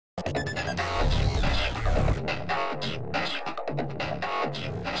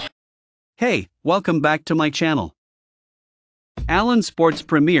Hey, welcome back to my channel. Allen Sports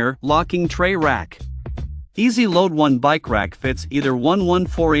Premier Locking Tray Rack. Easy Load 1 bike rack fits either one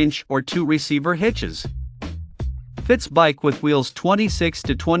 1/4-inch or 2 receiver hitches. Fits bike with wheels 26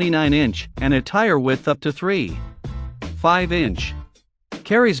 to 29-inch and a tire width up to 3.5-inch.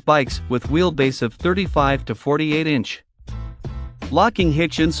 Carries bikes with wheelbase of 35 to 48-inch. Locking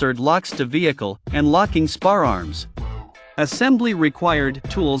hitch insert locks to vehicle and locking spar arms. Assembly required,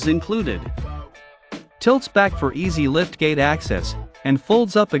 tools included. Tilts back for easy liftgate access and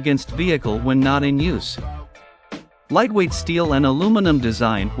folds up against vehicle when not in use. Lightweight steel and aluminum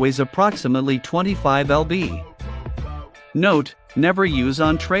design, weighs approximately 25 lb. Note: never use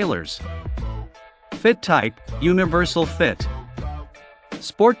on trailers. Fit type: universal fit.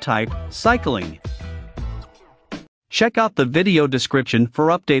 Sport type: cycling. Check out the video description for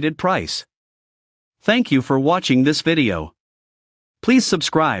updated price. Thank you for watching this video. Please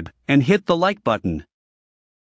subscribe and hit the like button.